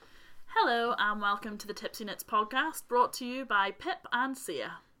Hello and welcome to the Tipsy Knits podcast, brought to you by Pip and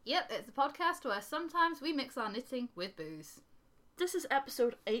Sia. Yep, it's a podcast where sometimes we mix our knitting with booze. This is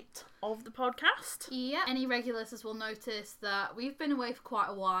episode 8 of the podcast. Yeah, any regular listeners will notice that we've been away for quite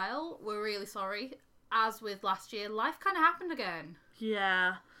a while. We're really sorry. As with last year, life kind of happened again.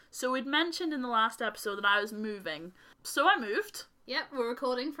 Yeah, so we'd mentioned in the last episode that I was moving. So I moved. Yep, we're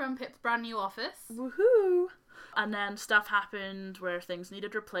recording from Pip's brand new office. Woohoo! And then stuff happened where things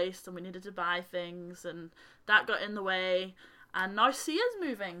needed replaced and we needed to buy things and that got in the way. And now Sia's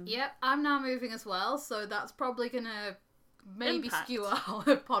moving. Yep, I'm now moving as well, so that's probably going to maybe Impact. skew our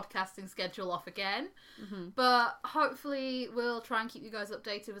podcasting schedule off again. Mm-hmm. But hopefully we'll try and keep you guys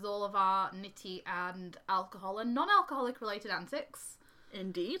updated with all of our nitty and alcohol and non-alcoholic related antics.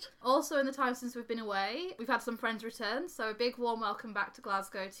 Indeed. Also, in the time since we've been away, we've had some friends return, so a big warm welcome back to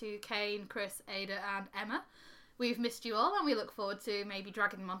Glasgow to Kane, Chris, Ada and Emma. We've missed you all and we look forward to maybe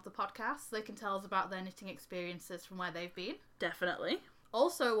dragging them onto the podcast so they can tell us about their knitting experiences from where they've been. Definitely.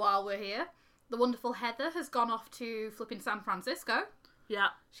 Also, while we're here, the wonderful Heather has gone off to flipping San Francisco. Yeah.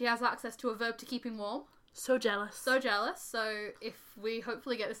 She has access to a verb to keeping warm. So jealous. So jealous. So if we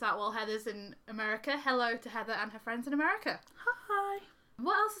hopefully get this out while Heather's in America, hello to Heather and her friends in America. Hi.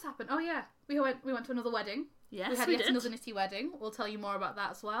 What else has happened? Oh yeah, we went to another wedding. Yes, we had we yet did. another nitty wedding. We'll tell you more about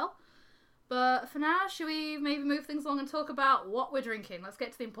that as well. But for now, should we maybe move things along and talk about what we're drinking? Let's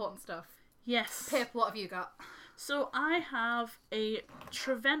get to the important stuff. Yes. Pip, what have you got? So I have a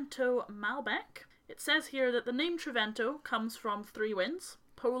Trevento Malbec. It says here that the name Trevento comes from 3 winds,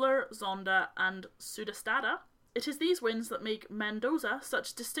 Polar, Zonda and Sudestada. It is these winds that make Mendoza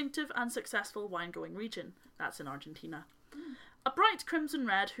such a distinctive and successful wine-going region. That's in Argentina. A bright crimson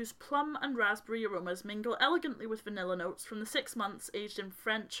red whose plum and raspberry aromas mingle elegantly with vanilla notes from the 6 months aged in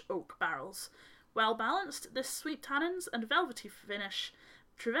French oak barrels. Well balanced, this sweet tannins and velvety finish,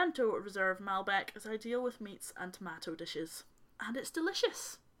 Trevento Reserve Malbec is ideal with meats and tomato dishes. And it's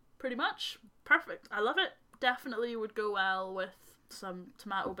delicious. Pretty much. Perfect. I love it. Definitely would go well with some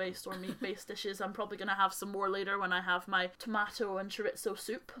tomato-based or meat-based dishes. I'm probably going to have some more later when I have my tomato and chorizo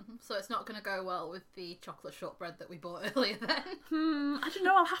soup. So it's not going to go well with the chocolate shortbread that we bought earlier then? I don't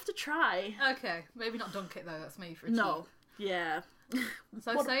know. I'll have to try. Okay, maybe not dunk it though, that's maybe for a No. Yeah. tea.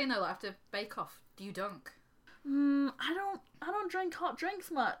 So saying though, after Bake Off, do you dunk? I don't drink hot drinks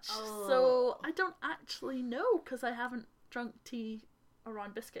much. Oh. So I don't actually know because I haven't drunk tea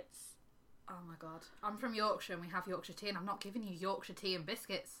around biscuits. Oh my god. I'm from Yorkshire and we have Yorkshire tea and I'm not giving you Yorkshire tea and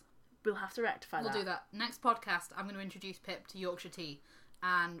biscuits. We'll have to rectify that. We'll do that. Next podcast, I'm going to introduce Pip to Yorkshire tea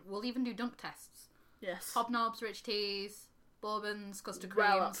and we'll even do dunk tests. Yes. Hobnobs, rich teas, bourbons, custard creams.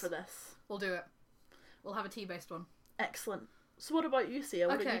 Well up for this. We'll do it. We'll have a tea-based one. Excellent. So what about you, Sia?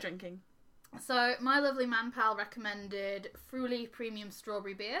 What are Okay. you drinking? So, my lovely man pal recommended Fruly Premium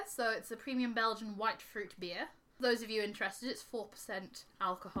Strawberry Beer. So, it's a premium Belgian white fruit beer. For those of you interested, it's 4%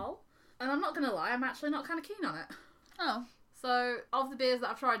 alcohol. And I'm not going to lie, I'm actually not kind of keen on it. Oh. So, of the beers that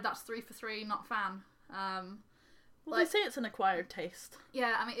I've tried, that's 3 for 3, not fan. Well, they say it's an acquired taste.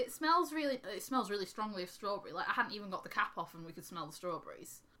 Yeah, I mean, it smells really strongly of strawberry. Like, I hadn't even got the cap off and we could smell the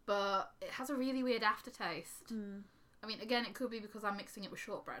strawberries. But it has a really weird aftertaste. I mean, again, it could be because I'm mixing it with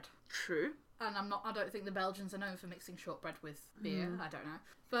shortbread. True. And I don't think the Belgians are known for mixing shortbread with beer. I don't know.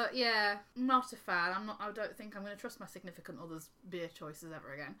 But yeah, not a fan. I don't think I'm going to trust my significant other's beer choices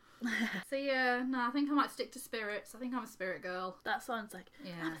ever again. So yeah, no, I think I might stick to spirits. I think I'm a spirit girl. That sounds like,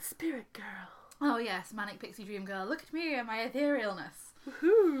 Yeah. I'm a spirit girl. Oh yes, manic pixie dream girl. Look at me and my etherealness.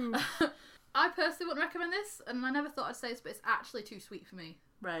 Woohoo! I personally wouldn't recommend this, and I never thought I'd say this, but it's actually too sweet for me.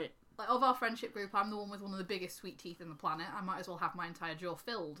 Right. Like, of our friendship group, I'm the one with one of the biggest sweet teeth in the planet. I might as well have my entire jaw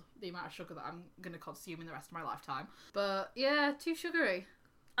filled, the amount of sugar that I'm going to consume in the rest of my lifetime. But, yeah, too sugary.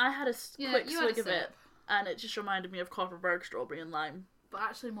 I had a quick you had a swig of it, sip. and it just reminded me of Copperberg strawberry and lime. But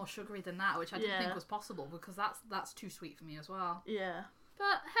actually more sugary than that, which I didn't Yeah. think was possible, because that's too sweet for me as well. Yeah.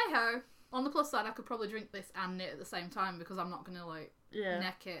 But, hey-ho. On the plus side, I could probably drink this and knit at the same time, because I'm not going to, like, Yeah.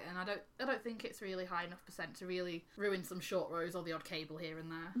 neck it, and I don't think it's really high enough percent to really ruin some short rows or the odd cable here and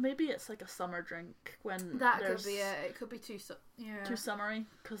there. Maybe it's like a summer drink when That there's could be it. It could be too summery,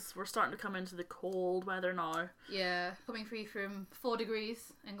 because we're starting to come into the cold weather now. Yeah, coming free from 4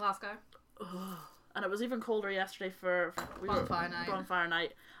 degrees in Glasgow. Ugh. And it was even colder yesterday for Bonfire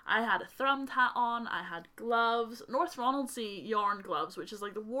night. I had a thrummed hat on, I had gloves, North Ronaldsay yarn gloves, which is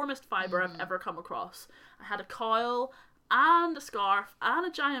like the warmest fibre I've ever come across. I had a coil and a scarf and a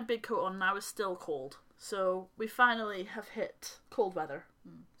giant big coat on, and I was still cold. So we finally have hit cold weather.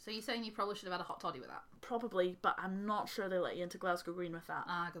 So you're saying you probably should have had a hot toddy with that? Probably, but I'm not sure they let you into Glasgow Green with that.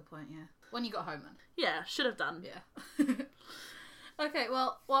 Ah, good point, yeah. When you got home then? Yeah, should have done. Yeah. Okay,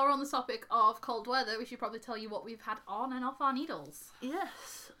 well, while we're on the topic of cold weather, we should probably tell you what we've had on and off our needles.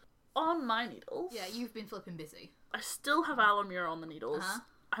 Yes. On my needles. Yeah, you've been flipping busy. I still have Alamure on the needles. Uh-huh.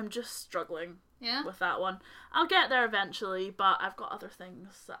 I'm just struggling Yeah? with that one. I'll get there eventually, but I've got other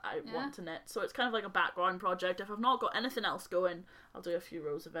things that I want to knit. So it's kind of like a background project. If I've not got anything else going, I'll do a few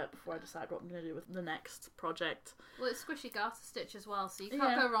rows of it before I decide what I'm going to do with the next project. Well, it's squishy garter stitch as well, so you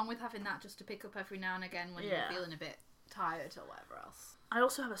can't go wrong with having that just to pick up every now and again when you're feeling a bit tired or whatever else. I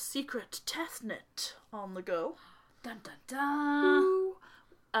also have a secret test knit on the go. Dun dun dun! Ooh.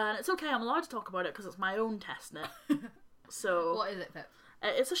 And it's okay, I'm allowed to talk about it because it's my own test knit. So What is it, Pip?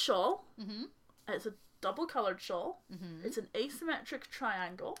 It's a shawl. Mm-hmm. It's a double coloured shawl. Mm-hmm. It's an asymmetric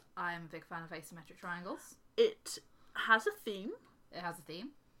triangle. I am a big fan of asymmetric triangles. It has a theme. It has a theme.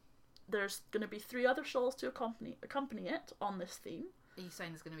 There's going to be 3 other shawls to accompany it on this theme. Are you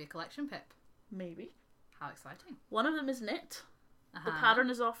saying there's going to be a collection, Pip? Maybe. How exciting. One of them is knit. Uh-huh. The pattern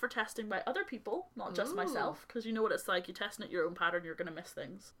is off for testing by other people, not just Ooh. myself, because you know what it's like, you test knit your own pattern, you're going to miss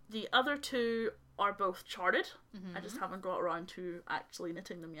things. The other 2 are both charted. Mm-hmm. I just haven't got around to actually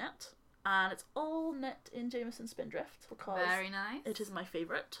knitting them yet. And it's all knit in Jameson Spindrift because Very nice. it is my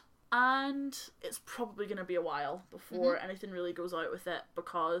favourite. And it's probably going to be a while before anything really goes out with it,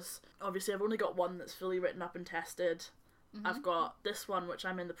 because obviously I've only got one that's fully written up and tested. Mm-hmm. I've got this one which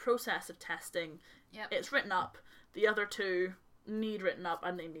I'm in the process of testing. Yep. It's written up. The other 2 need written up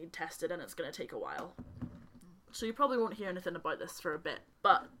and they need tested, and it's going to take a while. So you probably won't hear anything about this for a bit.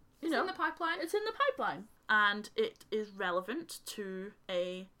 But, you know, in the pipeline. it's in the pipeline. And it is relevant to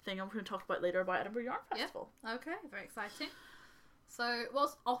a thing I'm going to talk about later about Edinburgh Yarn Festival. Okay, very exciting. So,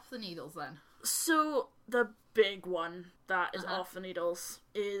 what's off the needles then? So the big one that is Uh-huh. off the needles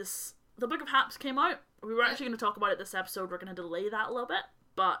is the Book of Haps came out. We were actually going to talk about it this episode. We're going to delay that a little bit.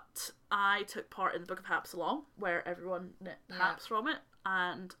 But I took part in the Book of Haps along, where everyone knit haps from it.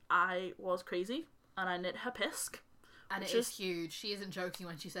 And I was crazy. And I knit Hapisk. And Which it is is huge. She isn't joking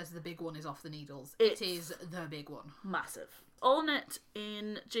when she says the big one is off the needles. It's It is the big one. massive. All knit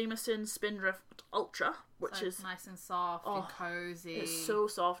in Jameson Spindrift Ultra, which So is nice and soft and cozy. It's so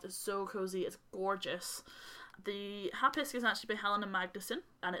soft, it's so cozy, it's gorgeous. The Hapisk is actually by Helena Magnuson,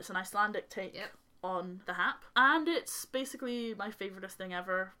 and it's an Icelandic take on the hap. And it's basically my favouriteest thing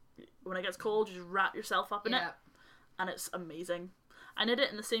ever. When it gets cold, you just wrap yourself up in it, and it's amazing. I knit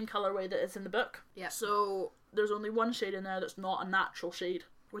it in the same colourway that it's in the book. So there's only one shade in there that's not a natural shade,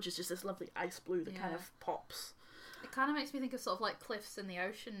 which is just this lovely ice blue that kind of pops. It kind of makes me think of sort of like cliffs in the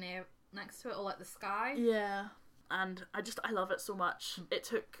ocean next to it, or like the sky. Yeah. And I love it so much. It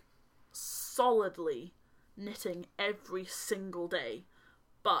took solidly knitting every single day,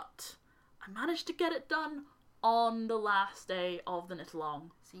 but I managed to get it done on the last day of the knit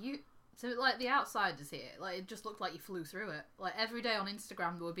along. So like the outsiders here, like it just looked like you flew through it. Like every day on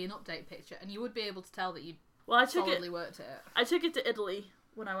Instagram there would be an update picture, and you would be able to tell that you solidly worked at it. I took it to Italy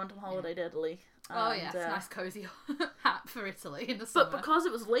when I went on holiday to Italy. Oh yeah, it's a nice cozy hat for Italy in the summer. But because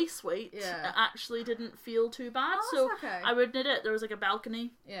it was lace weight, it actually didn't feel too bad. So okay. I would knit it. There was like a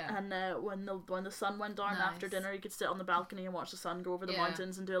balcony, Yeah. and when the sun went down after dinner, you could sit on the balcony and watch the sun go over the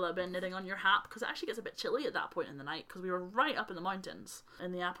mountains and do a little bit of knitting on your hat, because it actually gets a bit chilly at that point in the night, because we were right up in the mountains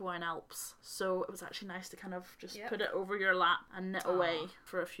in the Apennine Alps. So it was actually nice to kind of just put it over your lap and knit away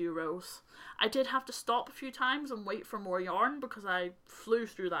for a few rows. I did have to stop a few times and wait for more yarn, because I flew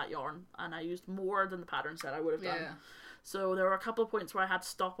through that yarn and I used more than the pattern said I would have done. So there were a couple of points where I had to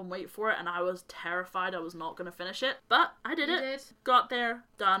stop and wait for it, and I was terrified I was not going to finish it. But I did it. Got there,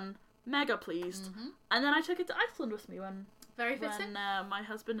 done, mega pleased. And then I took it to Iceland with me when my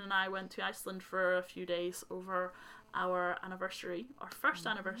husband and I went to Iceland for a few days over our anniversary, our first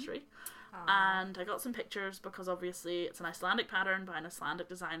anniversary. And I got some pictures, because obviously it's an Icelandic pattern by an Icelandic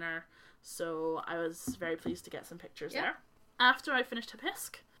designer, so I was very pleased to get some pictures there. After I finished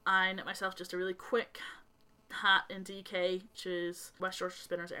Hapisk, I knit myself just a really quick hat in DK, which is West Yorkshire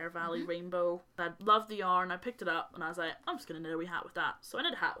Spinners Air Valley Rainbow. I loved the yarn, I picked it up, and I was like, I'm just going to knit a wee hat with that. So I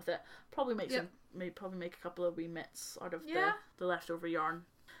knit a hat with it. Probably make a couple of wee mitts out of the leftover yarn.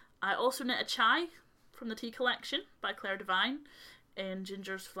 I also knit a chai from the Tea Collection by Claire Devine in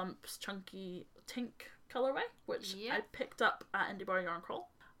Ginger's Flumps Chunky Tink colourway, which I picked up at Indie Bar Yarn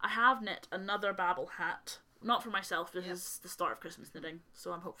Crawl. I have knit another Babel hat, not for myself, this is the start of Christmas knitting,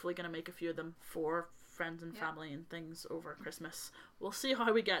 so I'm hopefully going to make a few of them for friends and family and things over Christmas. We'll see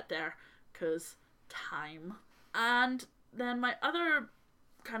how we get there, because time. And then my other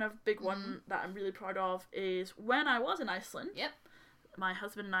kind of big one that I'm really proud of is when I was in Iceland, my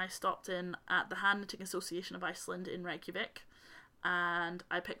husband and I stopped in at the Hand Knitting Association of Iceland in Reykjavik, and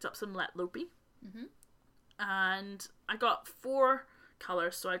I picked up some Let Lopi. And I got 4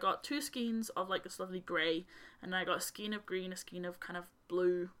 colours. So I got 2 skeins of like this lovely grey, and I got a skein of green, a skein of kind of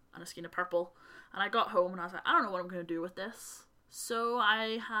blue, and a skein of purple. And I got home and I was like, I don't know what I'm going to do with this. So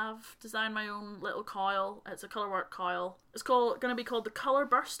I have designed my own little cowl. It's a colourwork cowl. It's going to be called the Colour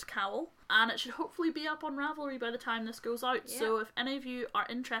Burst Cowl, and it should hopefully be up on Ravelry by the time this goes out. Yeah. So if any of you are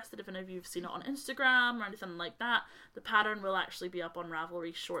interested, if any of you have seen it on Instagram or anything like that, the pattern will actually be up on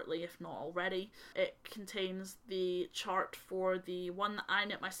Ravelry shortly, if not already. It contains the chart for the one that I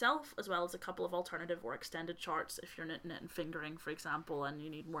knit myself, as well as a couple of alternative or extended charts if you're knitting it and fingering, for example, and you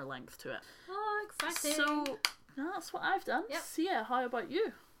need more length to it. Oh, exciting. So that's what I've done. Yep. So yeah, how about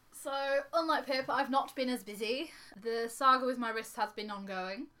you? So, unlike Pip, I've not been as busy. The saga with my wrist has been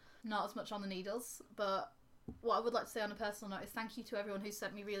ongoing. Not as much on the needles, but what I would like to say on a personal note is thank you to everyone who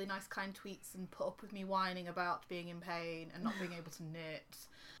sent me really nice, kind tweets and put up with me whining about being in pain and not being able to knit.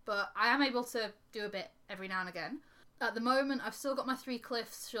 But I am able to do a bit every now and again. At the moment, I've still got my 3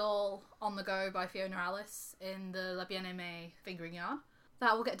 Cliffs shawl on the go by Fiona Alice in the La Bien-Aimée fingering yarn.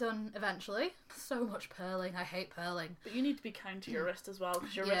 That will get done eventually. So much purling. I hate purling. But you need to be kind to your wrist as well,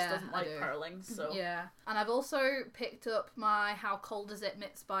 because your wrist Yeah, doesn't I like do. purling. So Yeah. And I've also picked up my How Cold Is It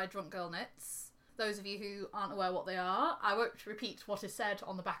mitts by Drunk Girl Knits. Those of you who aren't aware what they are, I won't repeat what is said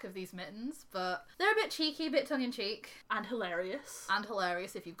on the back of these mittens, but they're a bit cheeky, a bit tongue-in-cheek, and hilarious. and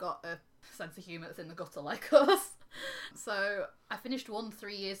hilarious if you've got a sense of humour that's in the gutter like us. So I finished one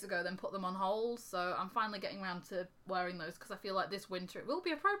 3 years ago, then put them on hold, so I'm finally getting around to wearing those because I feel like this winter it will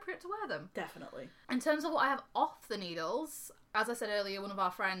be appropriate to wear them. Definitely. In terms of what I have off the needles, as I said earlier, one of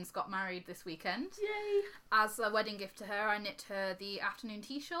our friends got married this weekend. Yay! As a wedding gift to her, I knit her the afternoon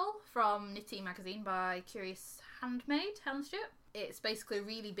tea shawl from Knitty magazine by Curious Handmade, Helen Stewart. It's basically a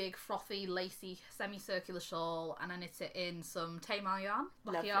really big, frothy, lacy, semicircular shawl, and I knit it in some Tamar yarn,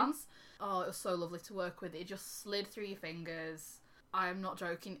 black Lovely. yarns. Oh, it was so lovely to work with. It just slid through your fingers. I'm not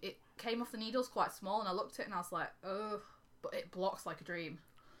joking. It came off the needles quite small, and I looked at it and I was like, oh, but it blocks like a dream.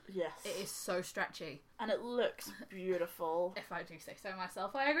 Yes. It is so stretchy. And it looks beautiful. If I do say so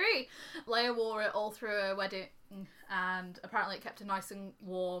myself, I agree. Leia wore it all through her wedding, and apparently it kept her nice and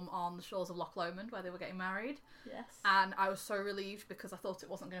warm on the shores of Loch Lomond where they were getting married. Yes. And I was so relieved because I thought it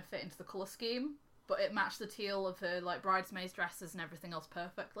wasn't going to fit into the colour scheme, but it matched the teal of her like bridesmaids dresses and everything else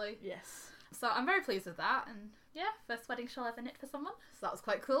perfectly. Yes. So I'm very pleased with that, and yeah, first wedding shawl ever knit for someone, so that was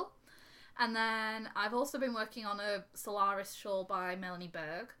quite cool. And then I've also been working on a Solaris shawl by Melanie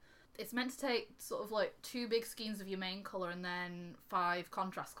Berg. It's meant to take sort of like 2 big skeins of your main colour and then 5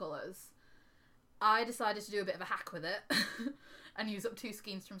 contrast colours. I decided to do a bit of a hack with it and use up 2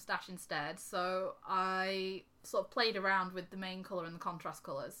 skeins from Stash instead. So I sort of played around with the main colour and the contrast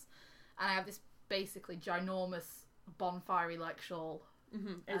colours. And I have this basically ginormous bonfire-like shawl.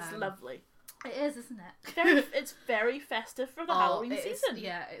 Mm-hmm. It's lovely. It is, isn't it? It's very festive for the Halloween season.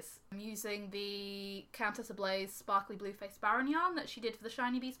 I'm using the Countess Ablaze Sparkly Blue Face Baron yarn that she did for the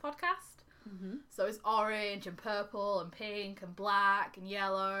Shiny Bees podcast. Mm-hmm. So it's orange and purple and pink and black and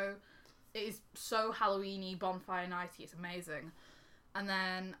yellow. It is so Halloween-y, bonfire nighty. It's amazing. And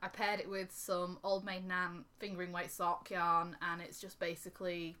then I paired it with some Old Maid Nan fingering weight sock yarn, and it's just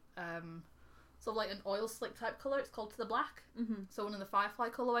basically sort of like an oil slick type colour. It's called To the Black. Mm-hmm. So one of the Firefly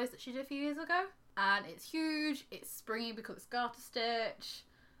colourways that she did a few years ago. And it's huge, it's springy because it's garter stitch.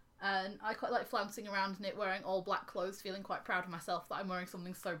 And I quite like flouncing around in it wearing all black clothes, feeling quite proud of myself that I'm wearing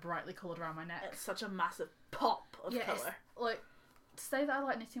something so brightly coloured around my neck. It's such a massive pop of It's, colour. like, to say that I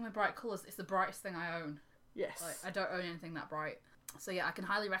like knitting with bright colours, it's the brightest thing I own. Yes. Like, I don't own anything that bright. So yeah, I can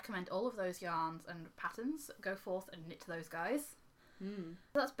highly recommend all of those yarns and patterns. Go forth and knit to those guys. Mm.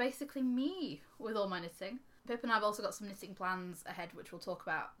 That's basically me with all my knitting. Pip and I have also got some knitting plans ahead, which we'll talk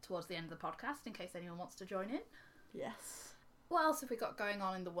about towards the end of the podcast in case anyone wants to join in. Yes. What else have we got going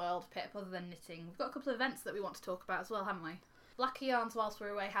on in the world, Pip, other than knitting? We've got a couple of events that we want to talk about as well, haven't we? Blacky Yarns, whilst we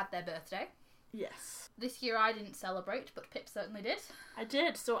were away, had their birthday. Yes. This year I didn't celebrate, but Pip certainly did. I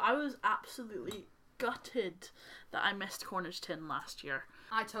did. So I was absolutely gutted that I missed Cornish Tin last year.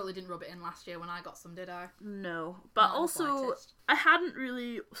 I totally didn't rub it in last year when I got some, did I? No. But Not the also, slightest. I hadn't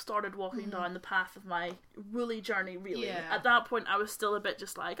really started walking down the path of my woolly journey, really. Yeah. At that point, I was still a bit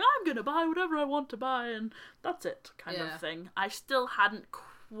just like, I'm going to buy whatever I want to buy, and that's it, kind Yeah. of thing. I still hadn't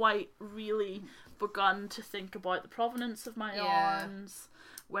quite really begun to think about the provenance of my Yeah. yarns,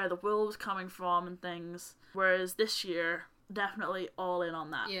 where the wool was coming from and things. Whereas this year, definitely all in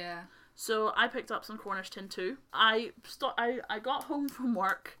on that. Yeah. So I picked up some Cornish Tin too. I got home from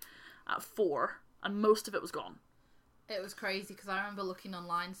work at 4 and most of it was gone. It was crazy because I remember looking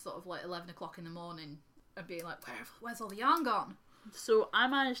online sort of like 11 o'clock in the morning and being like, where's all the yarn gone? So I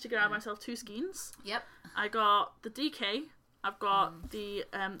managed to grab myself 2 skeins. Yep. I got the DK I've got the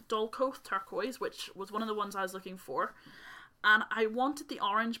Dolcoath turquoise, which was one of the ones I was looking for. And I wanted the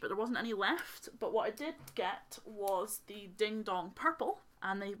orange, but there wasn't any left. But what I did get was the Ding Dong purple.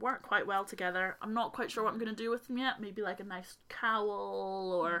 And they work quite well together. I'm not quite sure what I'm going to do with them yet. Maybe like a nice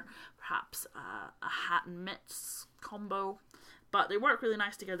cowl or perhaps a hat and mitts combo. But they work really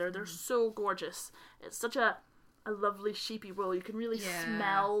nice together. They're so gorgeous. It's such a lovely sheepy wool. You can really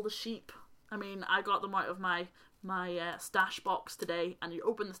smell the sheep. I mean, I got them out of my stash box today, and you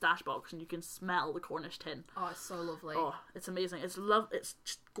open the stash box and you can smell the Cornish tin. Oh, it's so lovely. Oh, it's amazing. It's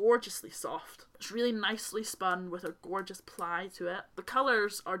just gorgeously soft. It's really nicely spun with a gorgeous ply to it. The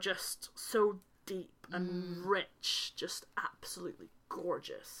colours are just so deep and rich, just absolutely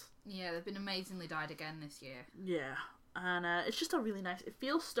gorgeous. Yeah, they've been amazingly dyed again this year. Yeah. And it's just a really nice, it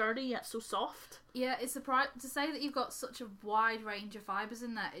feels sturdy yet so soft. Yeah, it's surprising to say that you've got such a wide range of fibres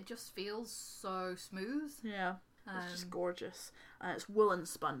in there. It just feels so smooth. Yeah. It's just gorgeous. It's woolen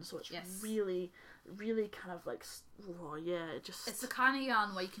spun, so it's really, really kind of like, oh yeah, it's the kind of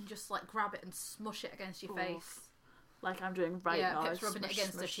yarn where you can just like grab it and smush it against your face. Like I'm doing right now. Yeah, Pip's rubbing it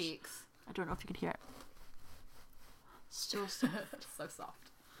against her cheeks. I don't know if you can hear it. So soft. So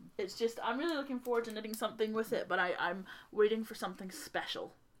soft. It's just, I'm really looking forward to knitting something with it, but I'm waiting for something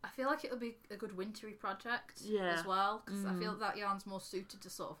special. I feel like it'll be a good wintry project as well, because I feel that yarn's more suited to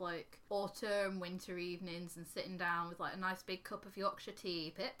sort of like autumn, winter evenings and sitting down with like a nice big cup of Yorkshire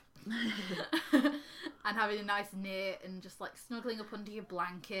tea, Pip, and having a nice knit and just like snuggling up under your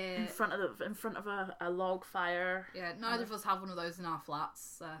blanket in front of a log fire. Yeah, neither of us have one of those in our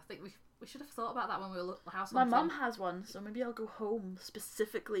flats. I think we should have thought about that when we were house hunting. My mum has one, so maybe I'll go home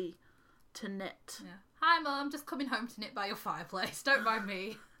specifically to knit. Yeah. Hi Mum, just coming home to knit by your fireplace. Don't mind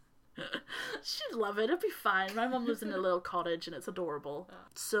me. She'd love it. It'd be fine. My mum lives in a little cottage and it's adorable.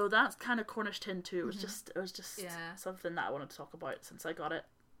 So that's kind of Cornish tin too. It was just something that I wanted to talk about since I got it,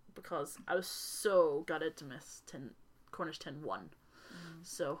 because I was so gutted to miss Cornish tin 1.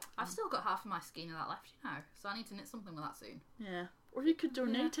 So I've still got half of my skein of that left, so I need to knit something with that soon. Yeah. Or you could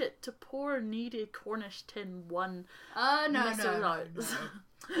donate it to poor needy Cornish tin 1. No.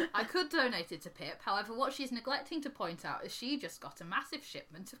 I could donate it to Pip, however what she's neglecting to point out is she just got a massive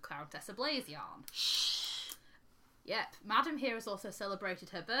shipment of Countess Ablaze yarn. Shh. Yep, Madam here has also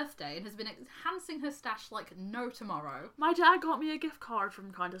celebrated her birthday and has been enhancing her stash like no tomorrow. My dad got me a gift card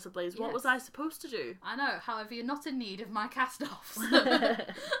from Countess Ablaze. What was I supposed to do? I know, however you're not in need of my cast-offs.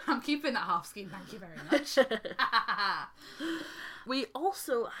 I'm keeping that half skein, thank you very much. We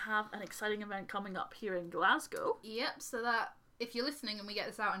also have an exciting event coming up here in Glasgow. Yep, so that if you're listening and we get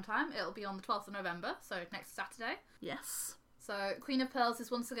this out in time, it'll be on the 12th of November, so next Saturday. Yes. So Queen of Pearls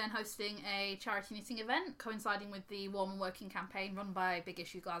is once again hosting a charity knitting event coinciding with the Warm and Working campaign run by Big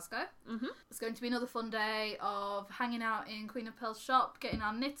Issue Glasgow. It's going to be another fun day of hanging out in Queen of Pearls shop, getting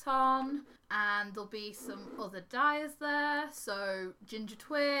our knit on, and there'll be some other dyers there. So Ginger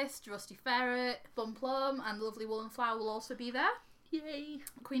Twist, Rusty Ferret, Bum Plum and Lovely Woolen Flower will also be there. Yay!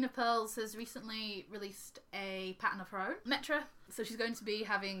 Queen of Pearls has recently released a pattern of her own, Metra, so she's going to be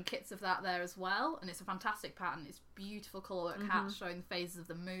having kits of that there as well, and it's a fantastic pattern. It's beautiful colourwork hats showing the phases of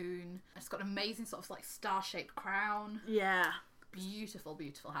the moon. It's got an amazing sort of like star-shaped crown. Yeah. Beautiful,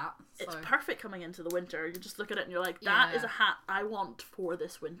 beautiful hat. It's perfect coming into the winter. You just look at it and you're like, that is a hat I want for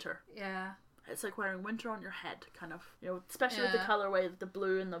this winter. Yeah. It's like wearing winter on your head, kind of. Especially with the colourway, the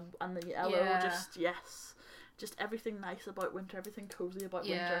blue and the yellow. Just everything nice about winter, everything cozy about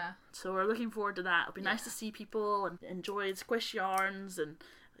winter. So we're looking forward to that. It'll be nice to see people and enjoy squish yarns, and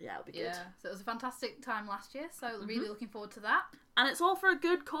it'll be good. So it was a fantastic time last year, so really looking forward to that. And it's all for a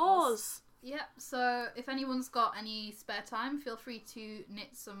good cause. Yep, so if anyone's got any spare time, feel free to knit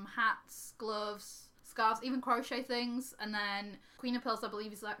some hats, gloves, scarves, even crochet things, and then Queen of Pearls, I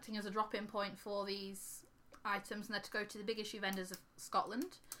believe, is acting as a drop-in point for these items, and they're to go to the Big Issue vendors of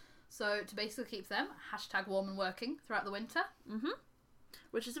Scotland. So to basically keep them, #warm and working throughout the winter.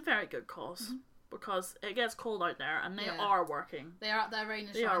 Which is a very good cause, because it gets cold out there and they are working. They are out there rain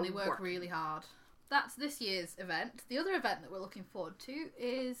and shine, and they work really hard. That's this year's event. The other event that we're looking forward to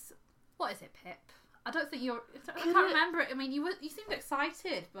is, what is it, Pip? I don't think I can't remember it. I mean, you seemed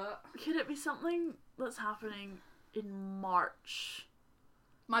excited, but... Could it be something that's happening in March?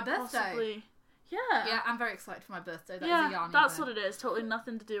 My birthday? Possibly. Yeah, I'm very excited for my birthday. That is a yarn that's event. what it is. Totally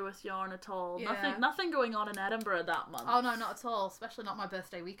nothing to do with yarn at all. Yeah. Nothing going on in Edinburgh that month. Oh no, not at all. Especially not my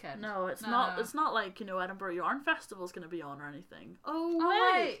birthday weekend. No, it's not. It's not like Edinburgh Yarn Festival's going to be on or anything.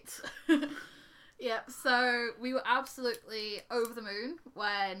 Oh wait. Yep. So we were absolutely over the moon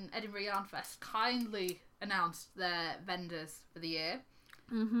when Edinburgh Yarn Fest kindly announced their vendors for the year.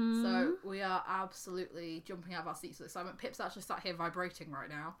 Mm-hmm. So we are absolutely jumping out of our seats with excitement. Pip's actually sat here vibrating right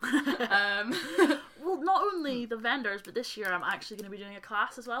now. Well, not only the vendors, but this year I'm actually going to be doing a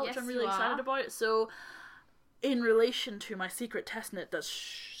class as well, which Yes, I'm really you excited are. about. So, in relation to my secret testnet, that's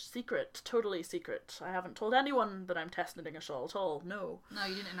secret, totally secret. I haven't told anyone that I'm testnetting a shawl at all. No. No,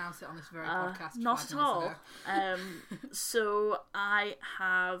 you didn't announce it on this very podcast. Not 5 at minutes all. ago. So I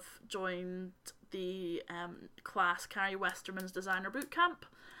have joined the class Carrie Westerman's Designer Bootcamp.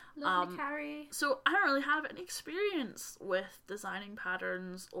 Lovely Carrie. So I don't really have any experience with designing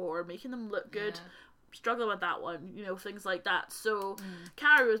patterns or making them look good. Yeah. Struggle with that one, things like that. So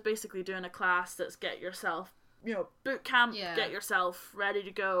Carrie was basically doing a class that's get yourself, boot camp, get yourself ready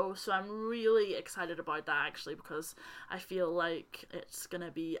to go. So I'm really excited about that actually, because I feel like it's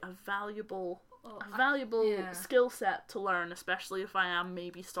gonna be a valuable skill set to learn, especially if I am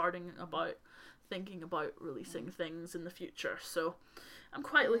maybe thinking about releasing things in the future. So I'm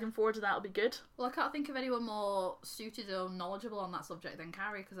quite looking forward to that. It'll be good. Well, I can't think of anyone more suited or knowledgeable on that subject than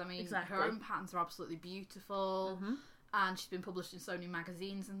Carrie, because I mean, Exactly. her own patterns are absolutely beautiful, and she's been published in so many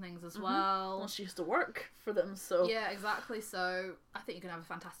magazines and things as Well, well. she used to work for them, so Yeah, exactly. So I think you're gonna have a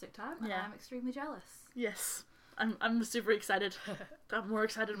fantastic time, and Yeah. I'm extremely jealous. yes. I'm super excited. I'm more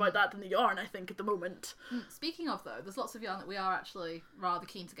excited about that than the yarn, I think, at the moment. Speaking of though, there's lots of yarn that we are actually rather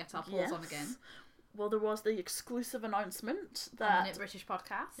keen to get our paws on again. Well, there was the exclusive announcement On the that Knit British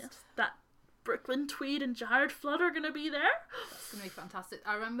podcast. that Brooklyn Tweed and Jared Flood are going to be there. It's going to be fantastic.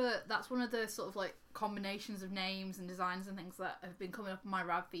 I remember that's one of the sort of like combinations of names and designs and things that have been coming up on my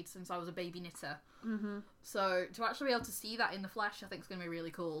rad feed since I was a baby knitter. Mm-hmm. So to actually be able to see that in the flesh, I think is going to be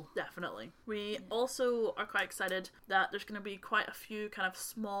really cool. Definitely. We also are quite excited that there's going to be quite a few kind of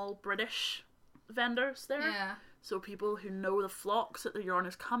small British vendors there. Yeah. So people who know the flocks that the yarn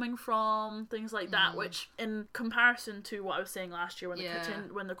is coming from, things like that, which in comparison to what I was saying last year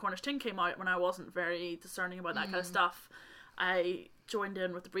when the Cornish tin came out, when I wasn't very discerning about that kind of stuff, I joined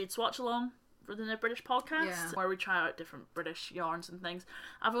in with the Breed Swatch Along for the Knit British podcast, where we try out different British yarns and things.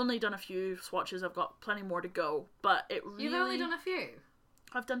 I've only done a few swatches, I've got plenty more to go, but it really... You've only done a few?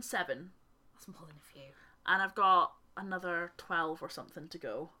 I've done 7. That's more than a few. And I've got another 12 or something to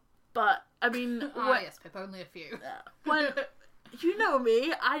go. But, I mean... yes, Pip, only a few. When... You know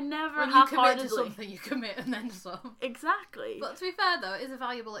me, I never When you half-heartedly... commit to something, you commit and then some. Exactly. But to be fair though, it is a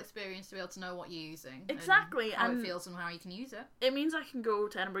valuable experience to be able to know what you're using. Exactly. And how and it feels and how you can use it. it means I can go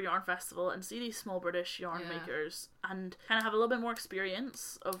to Edinburgh Yarn Festival and see these small British yarn makers and kind of have a little bit more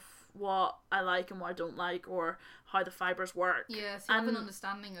experience of what I like and what I don't like, or how the fibres work. Yeah, so you have an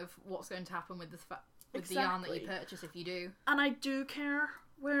understanding of what's going to happen with the yarn that you purchase if you do. And I do care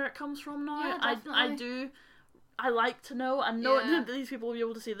where it comes from now. Yeah, I definitely. do. I like to know, and knowing that these people will be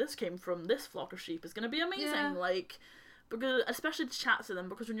able to see this came from this flock of sheep is going to be amazing. Yeah. Like, because especially to chat to them,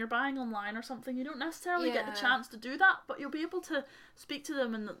 because when you're buying online or something, you don't necessarily get the chance to do that, but you'll be able to speak to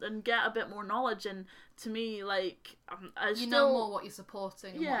them and get a bit more knowledge. And to me, like, you know more what you're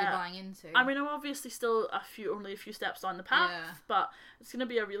supporting and what you're buying into. I mean, I'm obviously still only a few steps down the path, but it's going to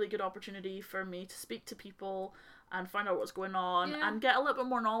be a really good opportunity for me to speak to people and find out what's going on and get a little bit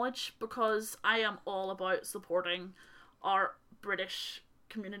more knowledge, because I am all about supporting our British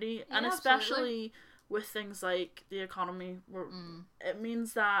community, and especially with things like the economy, where it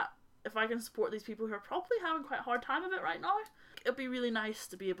means that if I can support these people who are probably having quite a hard time of it right now, it'd be really nice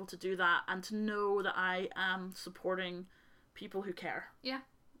to be able to do that and to know that I am supporting people who care. Yeah.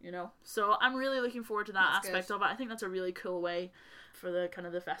 So I'm really looking forward to that aspect good. of it. I think that's a really cool way for the kind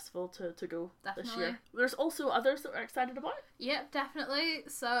of the festival to go this Definitely. year. There's also others that we're excited about. Yep, definitely.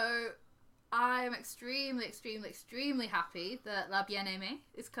 So I am extremely, extremely, extremely happy that La Bien-Aimée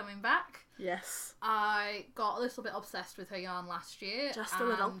is coming back. Yes. I got a little bit obsessed with her yarn last year. Just a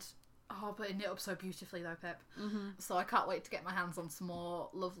little. Oh, but it knit up so beautifully though, Pip. Mm-hmm. So I can't wait to get my hands on some more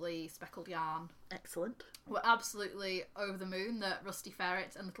lovely speckled yarn. Excellent. We're absolutely over the moon that Rusty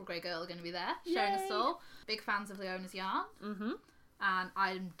Ferret and Little Grey Girl are going to be there, sharing a stall. Big fans of Leona's yarn. Mm-hmm. And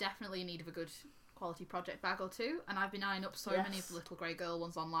I'm definitely in need of a good quality project bag or two. And I've been eyeing up so many of the Little Grey Girl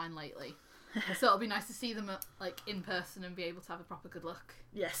ones online lately. So it'll be nice to see them in person and be able to have a proper good look.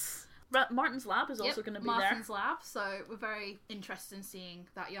 Yes. Martin's Lab is also going to be Martin's there. Lab, so we're very interested in seeing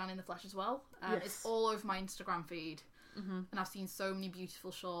that yarn in the flesh as well. Yes. It's all over my Instagram feed, Mm-hmm. and I've seen so many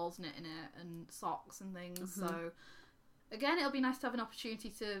beautiful shawls knit in it and socks and things. So again, it'll be nice to have an opportunity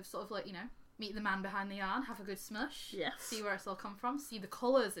to sort of meet the man behind the yarn, have a good smush, Yes. see where it's all come from, see the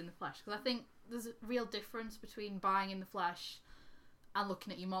colours in the flesh, because I think there's a real difference between buying in the flesh and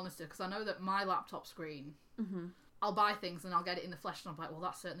looking at your monitor, because I know that my laptop screen, I'll buy things and I'll get it in the flesh and I'm like, well,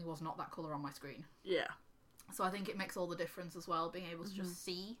 that certainly was not that colour on my screen. Yeah. So I think it makes all the difference as well, being able to just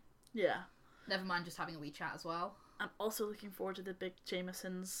see. Yeah. Never mind just having a wee chat as well. I'm also looking forward to the big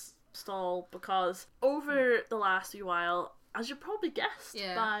Jameson's stall, because over the last few while, as you probably guessed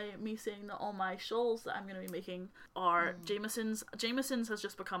by me saying that all my shawls that I'm going to be making are Jameson's. Jameson's has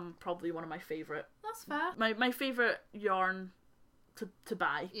just become probably one of my favourite. That's fair. My favourite yarn to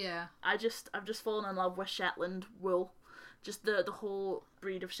buy. Yeah. I've just fallen in love with Shetland wool. Just the whole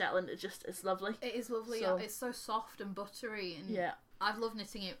breed of Shetland, it's lovely. It is lovely. So, it's so soft and buttery, and yeah. I've loved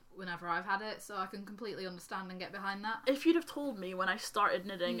knitting it whenever I've had it, so I can completely understand and get behind that. If you'd have told me when I started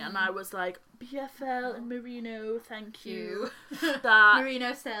knitting and I was like, BFL and merino, thank you, that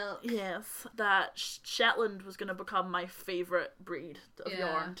merino silk. Yes, that Shetland was going to become my favourite breed of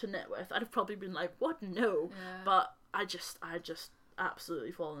yarn to knit with, I'd have probably been like, what? No. Yeah. But I just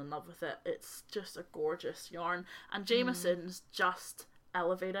absolutely fallen in love with it. It's just a gorgeous yarn, and Jameson's just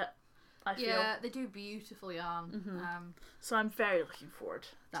elevate it, I feel. Yeah, they do beautiful yarn. So I'm very looking forward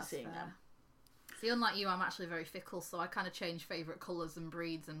to seeing fair. them. See, unlike you, I'm actually very fickle, so I kind of change favourite colours and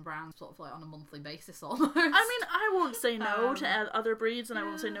breeds and brands sort of like on a monthly basis almost. I mean, I won't say no to other breeds, and I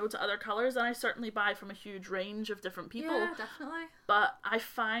won't say no to other colours, and I certainly buy from a huge range of different people. Yeah, definitely. But I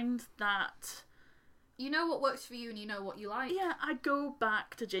find that... You know what works for you and you know what you like. Yeah, I go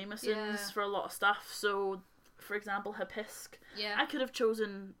back to Jameson's for a lot of stuff. So, for example, Hipisque. Yeah. I could have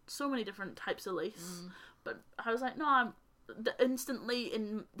chosen so many different types of lace, but I was like, no,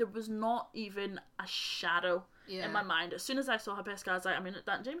 there was not even a shadow in my mind. As soon as I saw Hipisque, I was like, I'm in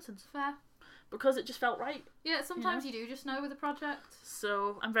that in Jameson's. Fair. Because it just felt right. Yeah, sometimes you do just know with a project.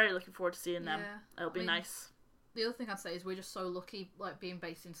 So, I'm very looking forward to seeing them. Yeah. It'll be nice. The other thing I'd say is we're just so lucky, like, being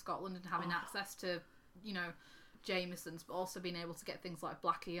based in Scotland and having access to, you know, Jameson's, but also being able to get things like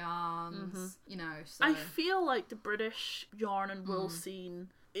Blacker yarns, you know. So I feel like the British yarn and wool scene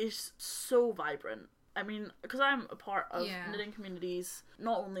is so vibrant. I mean, because I'm a part of knitting communities,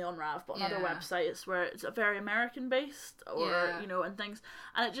 not only on Rav, but on other websites where it's a very American based, or, you know, and things,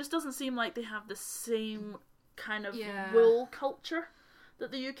 and it just doesn't seem like they have the same kind of wool culture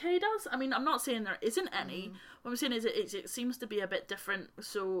that the UK does. I mean, I'm not saying there isn't any. What I'm saying is it seems to be a bit different.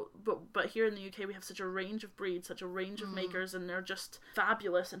 So, but here in the UK we have such a range of breeds, such a range of makers, and they're just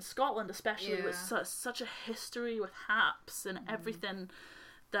fabulous. And Scotland especially with such a history with haps and everything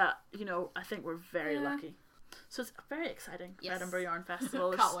that, you know, I think we're very lucky. So it's very exciting for Edinburgh Yarn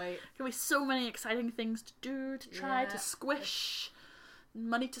Festival. Can't wait. There'll be so many exciting things to do, to try, to squish,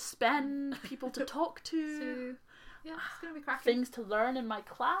 money to spend, people to talk to. Yeah, it's going to be cracking. Things to learn in my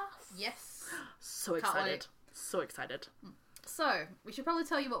class. Yes. So excited. So excited. So, we should probably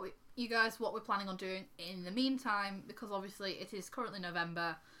tell you what we're planning on doing in the meantime, because obviously it is currently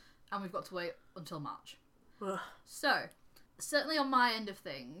November and we've got to wait until March. Ugh. So, certainly on my end of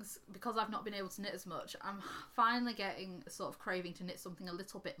things, because I've not been able to knit as much, I'm finally getting a sort of craving to knit something a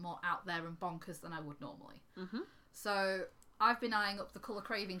little bit more out there and bonkers than I would normally. So, I've been eyeing up the Colour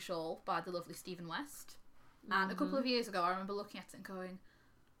Craving shawl by the lovely Stephen West. And a couple of years ago, I remember looking at it and going,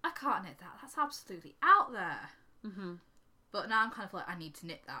 I can't knit that. That's absolutely out there. But now I'm kind of like, I need to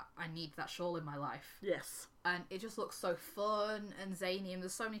knit that. I need that shawl in my life. Yes. And it just looks so fun and zany, and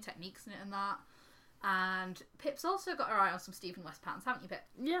there's so many techniques in it and that. And Pip's also got her eye on some Stephen West patterns, haven't you, Pip?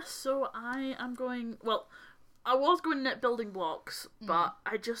 Yes, so I am going... Well, I was going to knit building blocks, but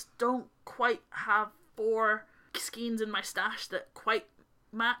I just don't quite have 4 skeins in my stash that quite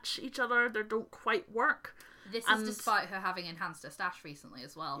match each other. They don't quite work. This is despite her having enhanced her stash recently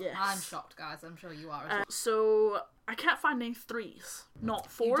as well. Yes. I'm shocked, guys. I'm sure you are as well. So I can't find any 3s, not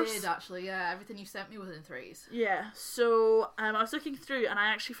 4s. You did, actually, yeah. Everything you sent me was in 3s. Yeah, so I was looking through and I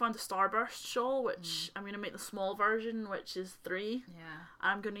actually found the Starburst shawl, which I'm going to make the small version, which is 3. Yeah.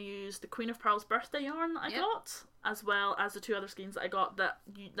 I'm going to use the Queen of Pearl's birthday yarn that I got, as well as the 2 other skeins that I got that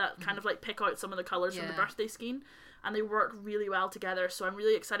kind of like pick out some of the colours from the birthday skein. And they work really well together, so I'm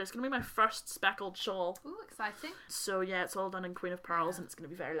really excited. It's going to be my first speckled shawl. Ooh, exciting. So yeah, it's all done in Queen of Pearls, and it's going to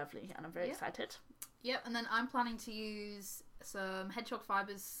be very lovely, and I'm very excited. Yep, and then I'm planning to use some Hedgehog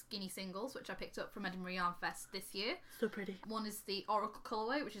Fibres skinny singles, which I picked up from Edinburgh Yarn Fest this year. So pretty. One is the Oracle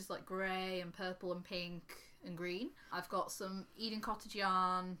colourway, which is like grey and purple and pink and green. I've got some Eden Cottage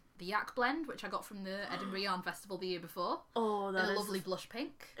yarn, the Yak blend, which I got from the Edinburgh Yarn Festival the year before. Oh, that in is a lovely blush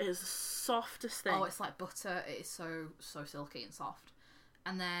pink. It is the softest thing. Oh, it's like butter. It is so silky and soft.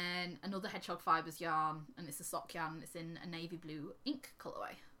 And then another Hedgehog Fibres yarn, and it's a sock yarn, and it's in a navy blue ink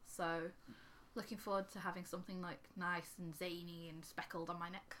colourway. So, looking forward to having something like nice and zany and speckled on my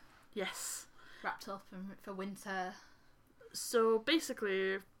neck. Yes. Wrapped up for winter. So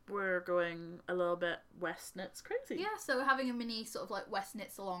basically, we're going a little bit West Knits crazy. Yeah, so we're having a mini sort of like West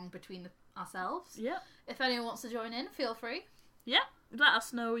Knits along between ourselves. Yeah. If anyone wants to join in, feel free. Yeah. Let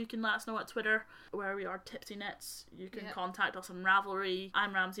us know. You can let us know at Twitter where we are, Tipsy Knits. You can contact us on Ravelry.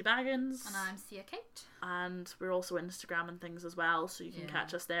 I'm Ramsey Baggins. And I'm Sia Kate. And we're also Instagram and things as well, so you can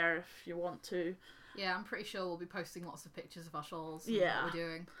catch us there if you want to. Yeah, I'm pretty sure we'll be posting lots of pictures of our shawls and Yeah. what we're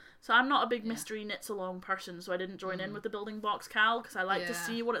doing. So I'm not a big mystery knits along person, so I didn't join in with the building blocks Cal, because I like to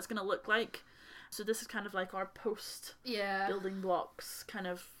see what it's going to look like. So this is kind of like our post building blocks kind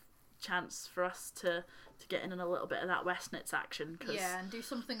of chance for us to get in a little bit of that West Knits action. Cause, yeah, and do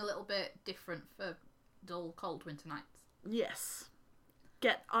something a little bit different for dull, cold winter nights. Yes.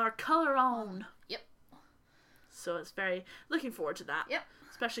 Get our colour on. Yep. So it's very... Looking forward to that. Yep.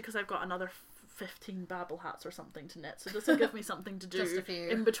 Especially because I've got another 15 Babel hats or something to knit, so this will give me something to do Just a few.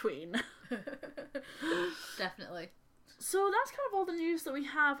 in between. Definitely. So that's kind of all the news that we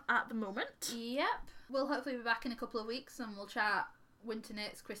have at the moment. Yep. We'll hopefully be back in a couple of weeks and we'll chat winter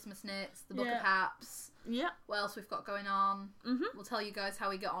knits, Christmas knits, the Book of Haps. Yeah. What else we've got going on. Mm-hmm. We'll tell you guys how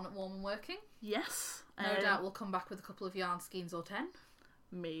we get on at Warm and Working. Yes. No doubt we'll come back with a couple of yarn schemes or 10.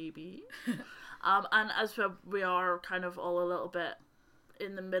 Maybe. And as we are kind of all a little bit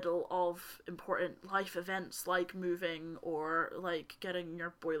in the middle of important life events like moving or like getting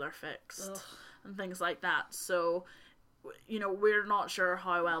your boiler fixed and things like that. So, you know, we're not sure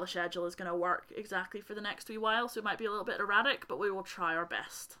how well the schedule is going to work exactly for the next wee while, so it might be a little bit erratic, but we will try our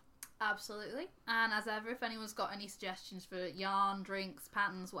best. Absolutely. And as ever, if anyone's got any suggestions for yarn, drinks,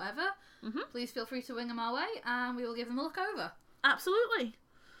 patterns, whatever, please feel free to wing them our way and we will give them a look over. Absolutely.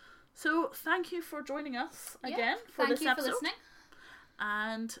 So thank you for joining us again for this episode. Thank you for listening.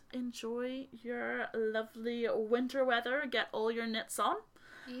 And enjoy your lovely winter weather. Get all your knits on.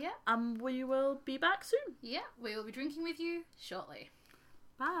 Yeah. And we will be back soon. Yeah, we will be drinking with you shortly.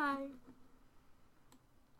 Bye.